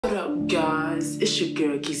What up, guys? It's your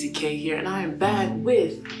girl KeezyKay here, and I am back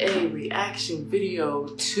with a reaction video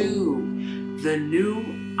to the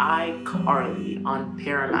new iCarly on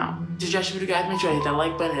Paramount. Just watch the video, guys. Make sure to hit that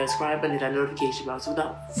like button, hit that subscribe button, hit that notification bell. So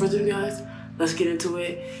without further ado, guys, let's get into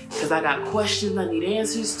it, because I got questions I need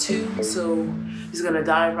answers to. So I'm just gonna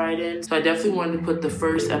dive right in. So I definitely wanted to put the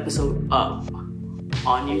first episode up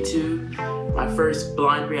on YouTube. My first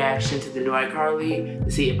blind reaction to the new iCarly,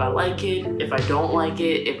 to see if I like it, if I don't like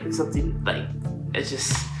it, if it's something like, it's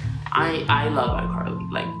just, I love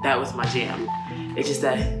iCarly. Like, that was my jam. It's just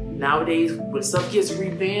that nowadays, when stuff gets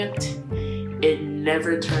revamped, it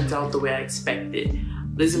never turns out the way I expected.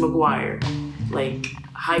 Lizzie McGuire, like,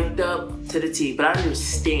 hyped up to the T, but I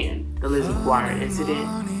understand the Lizzie McGuire incident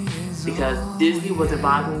because Disney wasn't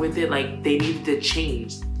vibing with it. Like, they needed to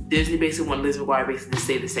change. Disney basically wanted Lizzie McGuire basically to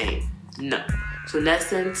stay the same. No. So in that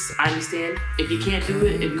sense, I understand. If you can't do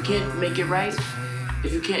it, if you can't make it right,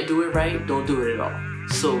 if you can't do it right, don't do it at all.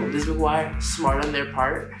 So Lizzie McGuire, smart on their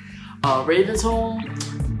part. Raven's Home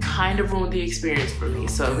kind of ruined the experience for me.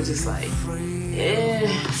 So it was just like,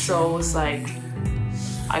 So it's like,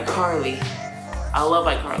 iCarly. I love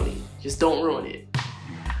iCarly. Just don't ruin it.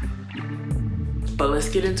 But let's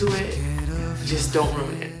get into it. Just don't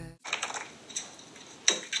ruin it.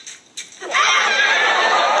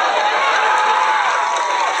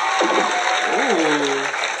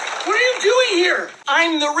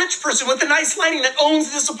 I'm the rich person with the nice lighting that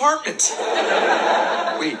owns this apartment.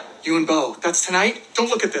 Wait, you and Bo, that's tonight? Don't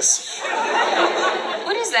look at this.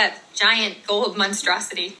 What is that giant gold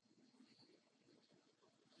monstrosity?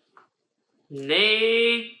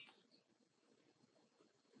 Nate.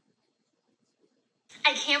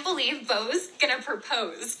 I can't believe Bo's gonna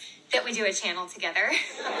propose that we do a channel together.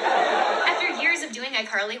 After years of doing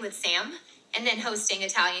iCarly with Sam, and then hosting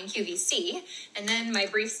Italian QVC, and then my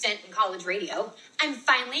brief stint in college radio, I'm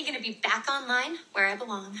finally gonna be back online where I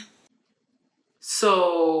belong.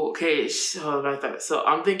 So, okay, so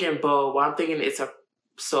I'm thinking Bo, well, I'm thinking it's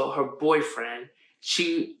her boyfriend,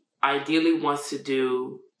 she ideally wants to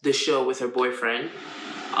do the show with her boyfriend.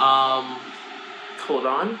 Hold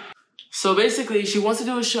on. So basically, she wants to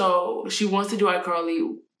do a show, she wants to do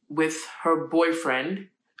iCarly with her boyfriend,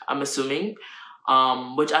 I'm assuming.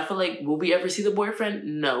 Which I feel like, will we ever see the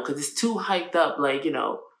boyfriend? No, because it's too hyped up, like, you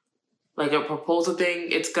know, like a proposal thing,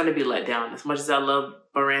 it's gonna be let down. As much as I love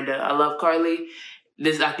Miranda, I love Carly,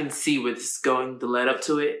 this, I can see where this is going, the lead up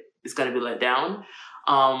to it, it's gonna be let down.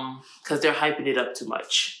 Because they're hyping it up too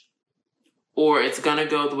much. Or it's gonna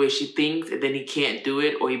go the way she thinks, and then he can't do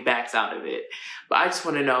it, or he backs out of it. But I just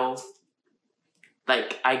wanna know,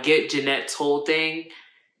 like, I get Jeanette's whole thing.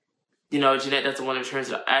 You know, Jeanette doesn't want to return to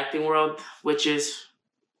the acting world, which is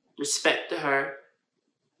respect to her.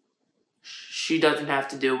 She doesn't have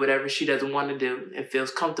to do whatever she doesn't want to do and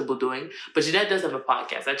feels comfortable doing. But Jeanette does have a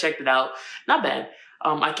podcast. I checked it out. Not bad.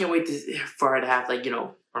 I can't wait for her to have, like, you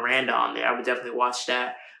know, Miranda on there. I would definitely watch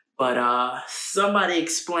that. But somebody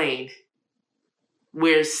explain,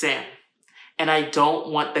 where's Sam? And I don't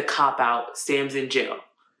want the cop-out, Sam's in jail.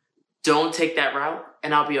 Don't take that route,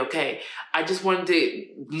 and I'll be okay. I just wanted to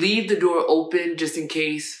leave the door open just in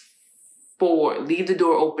case leave the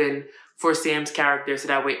door open for Sam's character, so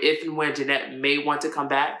that way if and when Jeanette may want to come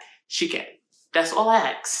back, she can. That's all I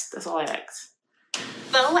ask. That's all I ask.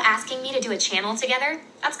 Bo asking me to do a channel together,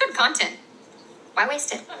 that's good content. Why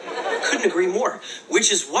waste it? Couldn't agree more.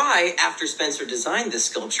 Which is why, after Spencer designed this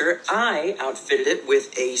sculpture, I outfitted it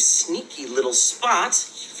with a sneaky little spot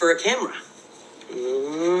for a camera.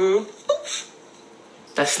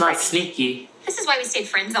 That's not sneaky. This is why we stayed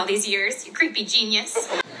friends all these years, you creepy genius.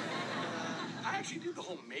 I actually did the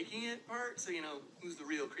whole making it part, so you know who's the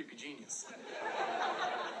real creepy genius.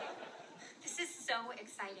 This is so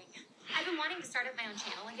exciting. I've been wanting to start up my own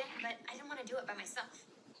channel again, but I didn't want to do it by myself.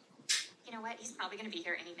 You know what? He's probably going to be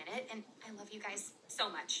here any minute, and I love you guys so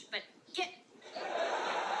much, but get...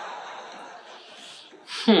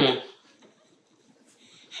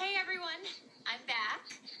 Hey everyone, I'm back.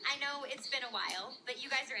 I know it's been a while, but you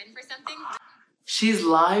guys are in for something. She's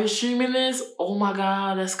live streaming this? Oh my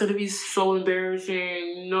god, that's gonna be so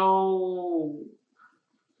embarrassing. No.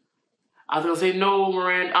 I was gonna say no,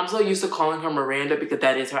 Miranda. I'm so used to calling her Miranda because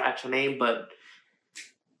that is her actual name, but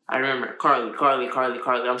I remember Carly.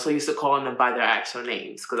 I'm so used to calling them by their actual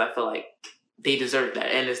names because I feel like they deserve that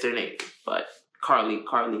and it's their name. But Carly.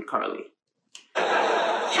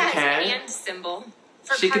 Okay. And symbol.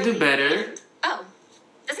 She could do better. Oh,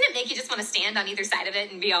 doesn't it make you just want to stand on either side of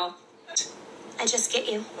it and be all, I just get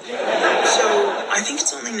you? So, I think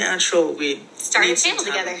it's only natural we start a channel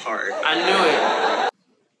together. I knew it.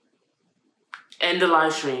 End the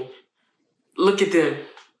live stream. Look at them.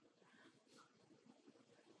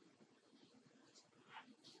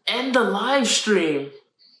 End the live stream.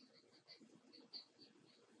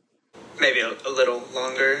 Maybe a little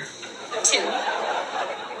longer. 2.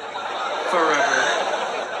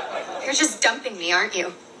 Forever. You're just dumping me, aren't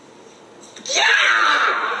you?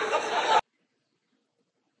 Yeah!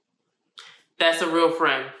 That's a real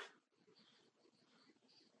friend.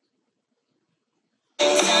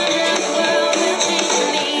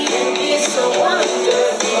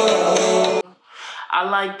 I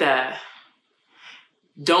like that.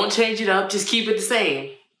 Don't change it up. Just keep it the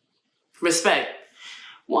same. Respect.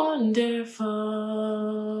 Wonderful.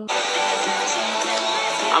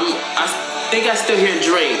 I think I still hear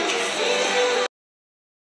Drake.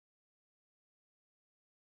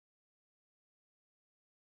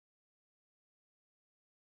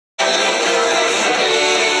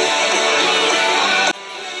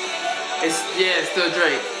 It's still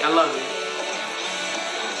Drake. I love it.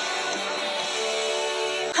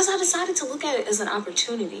 Because I decided to look at it as an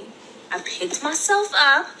opportunity. I picked myself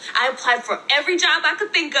up, I applied for every job I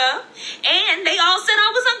could think of, and they all said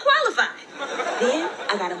I was unqualified. Then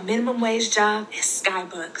I got a minimum wage job at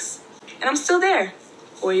Skybucks. And I'm still there,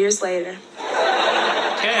 4 years later.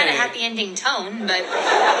 Had a happy ending tone, but...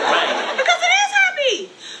 Right. Because it is happy!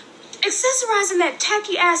 Accessorizing that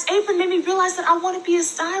tacky-ass apron made me realize that I want to be a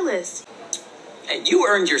stylist. And you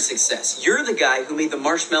earned your success. You're the guy who made the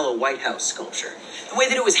marshmallow White House sculpture. The way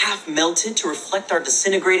that it was half melted to reflect our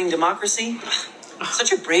disintegrating democracy.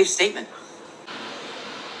 Such a brave statement.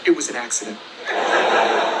 It was an accident.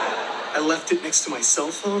 I left it next to my cell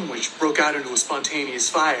phone, which broke out into a spontaneous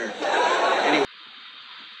fire. Anyway.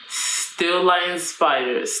 Still lighting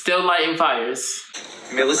spiders. Still lighting fires.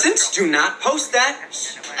 Millicent, do not post that.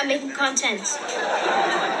 I'm making content.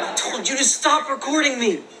 I told you to stop recording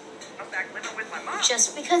me.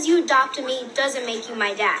 Just because you adopted me doesn't make you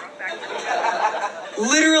my dad.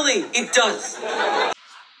 Literally, it does.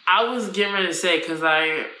 I was getting ready to say, because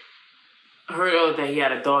I heard that he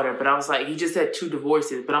had a daughter, but I was like, he just had 2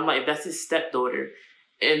 divorces. But I'm like, that's his stepdaughter.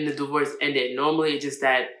 And the divorce ended. Normally, it's just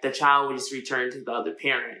that the child would just return to the other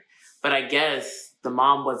parent. But I guess the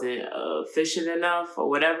mom wasn't efficient enough or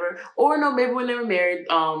whatever. Or no, maybe when they were married,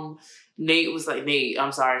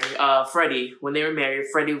 Freddie, when they were married,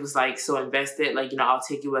 Freddie was like so invested, like, I'll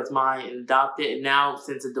take you as mine and adopt it. And now,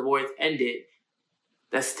 since the divorce ended,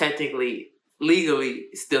 that's technically, legally,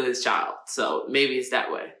 still his child. So maybe it's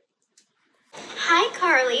that way. Hi,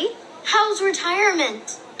 Carly. How's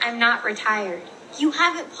retirement? I'm not retired. You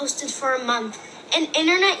haven't posted for a month. In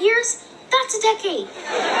internet years, that's a decade.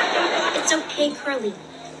 It's okay, Carly.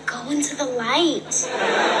 Go into the light.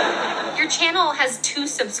 Your channel has 2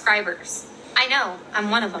 subscribers. I know, I'm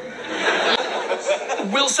one of them.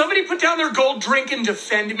 Will somebody put down their gold drink and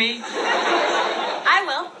defend me? I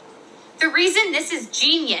will. The reason this is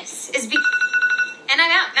genius is because... And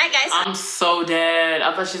I'm out. Night, guys. I'm so dead.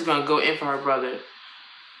 I thought she was going to go in for her brother.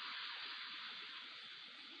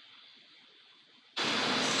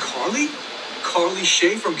 Carly? Carly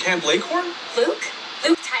Shay from Camp Lakecorn? Luke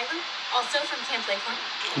Tyler, also from Camp Lakecorn.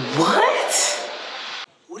 What?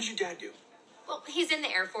 What did your dad do? Well, he's in the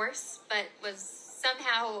Air Force, but was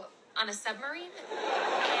somehow on a submarine.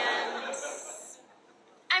 And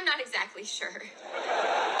I'm not exactly sure.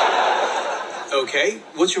 Okay,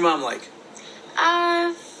 what's your mom like?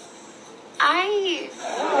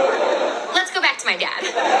 Let's go back to my dad.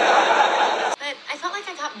 But I felt like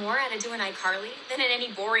I got more out of doing iCarly than in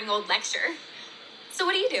any boring old lecture. So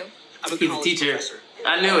what do you do? I'm a He's a college teacher. professor.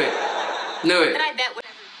 I knew it. Knew it. But I bet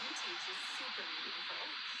whatever you teach is super meaningful.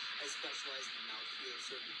 I specialize in the mouthfeel of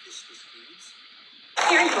certain viscous foods.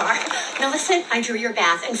 Here you are. Millicent, I drew your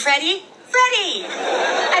bath. And Freddie?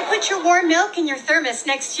 I put your warm milk in your thermos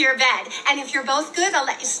next to your bed. And if you're both good, I'll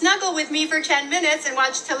let you snuggle with me for 10 minutes and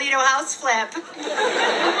watch Toledo House Flip.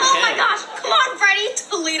 Oh my gosh, come on, Freddie.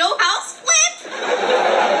 Toledo House Flip!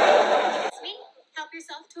 It's me. Help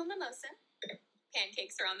yourself to a mimosa.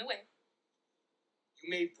 Pancakes are on the way. You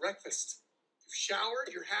made breakfast. You showered,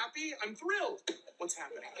 you're happy? I'm thrilled. What's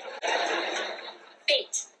happening?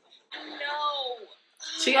 Fate. No.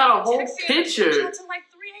 She got a whole picture. Until like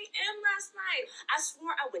 3 a.m. last night. I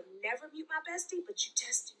swore I would never mute my bestie, but you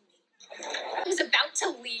tested me. I was about to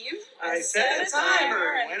leave. I set a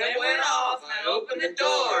timer. When it went off, I opened the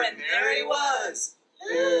door, and there he was.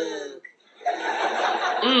 Luke.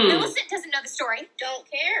 Millicent doesn't know the story. Don't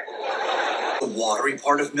care. The watery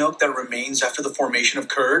part of milk that remains after the formation of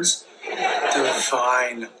curds?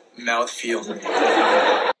 Divine mouthfeel.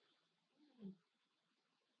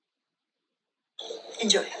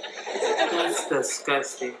 Enjoy. That's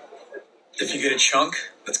disgusting. If you get a chunk,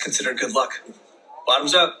 that's considered good luck.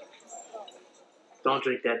 Bottoms up. Don't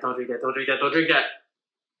drink that. Don't drink that. Don't drink that. Don't drink that.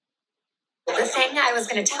 the thing I was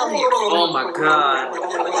gonna tell you. Oh my god.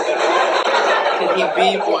 Can he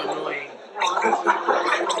be more annoying?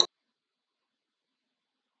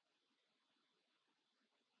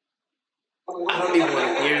 I don't even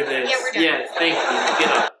want to hear this. Yeah, we're done. Yes, thank you.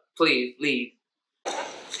 Get up. Please, leave.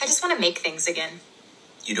 I just want to make things again.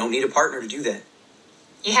 You don't need a partner to do that.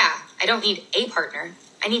 Yeah, I don't need a partner.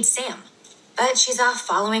 I need Sam. But she's off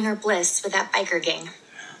following her bliss with that biker gang.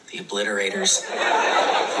 The obliterators.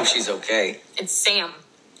 Hope she's okay. It's Sam.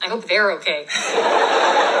 I hope they're okay.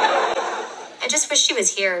 I just wish she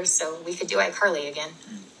was here so we could do iCarly again.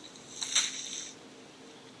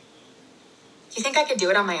 Do you think I could do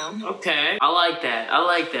it on my own? Okay, I like that. I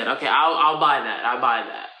like that. Okay, I'll buy that. I'll buy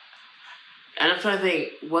that. And I'm trying to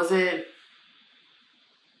think, was it...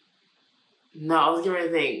 No, I was getting ready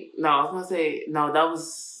to think. No, I was going to say, no, that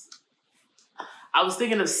was... I was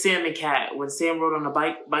thinking of Sam and Cat when Sam rode on the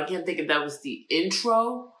bike, but I can't think if that was the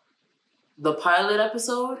intro, the pilot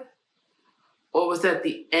episode, or was that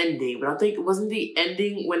the ending? But I think it wasn't the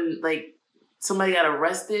ending when, like, somebody got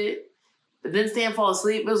arrested, but then Sam fall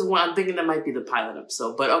asleep. It was one, I'm thinking that might be the pilot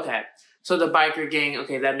episode, but okay. So the biker gang,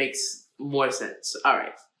 okay, that makes more sense. All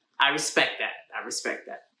right. I respect that. I respect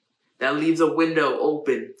that. That leaves a window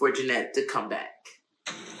open for Jeanette to come back.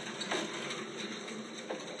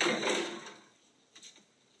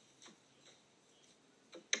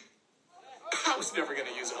 I was never going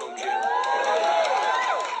to use a home gym.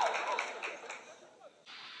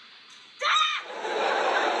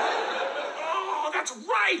 Oh, that's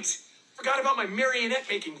right! Forgot about my marionette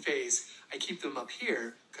making phase. I keep them up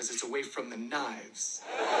here because it's away from the knives.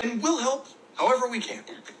 And we'll help however we can.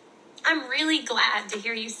 I'm really glad to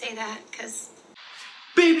hear you say that, because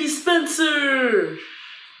Baby Spencer!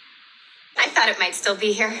 I thought it might still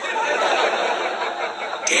be here.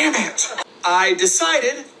 Damn it! I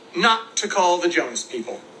decided not to call the Jonas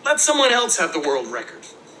people. Let someone else have the world record.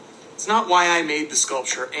 It's not why I made the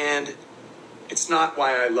sculpture, and it's not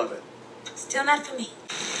why I love it. Still not for me.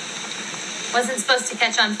 Wasn't supposed to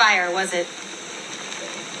catch on fire, was it?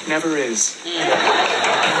 Never is.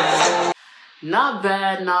 Not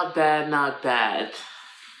bad, not bad, not bad.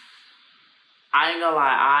 I ain't gonna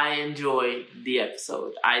lie, I enjoyed the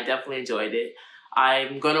episode. I definitely enjoyed it.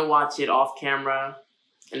 I'm gonna watch it off camera.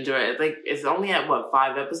 Enjoy it. I think it's only at, what,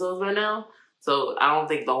 5 episodes right now? So I don't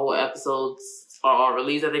think the whole episodes are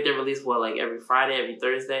released. I think they're released, what, like every Friday, every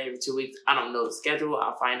Thursday, every 2 weeks? I don't know the schedule.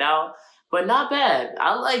 I'll find out. But not bad.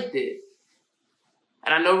 I liked it.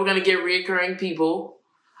 And I know we're gonna get reoccurring people.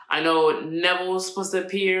 I know Neville's supposed to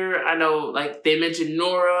appear. I know, like, they mentioned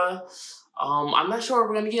Nora. I'm not sure if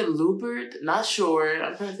we're gonna get Lupert. Not sure.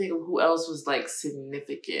 I'm trying to think of who else was, like,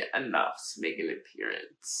 significant enough to make an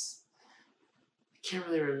appearance. I can't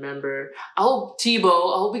really remember. I hope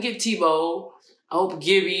Tebow. I hope we get Tebow. I hope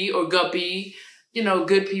Gibby or Guppy. You know,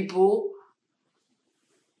 good people.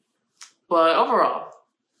 But overall,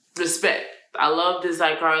 respect. I love this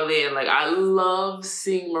iCarly, and like I love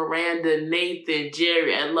seeing Miranda, Nathan,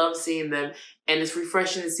 Jerry. I love seeing them, and it's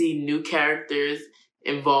refreshing to see new characters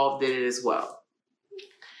involved in it as well.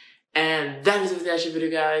 And that is it for that video,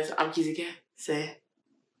 guys. I'm KeezyKay. Say,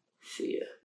 see ya.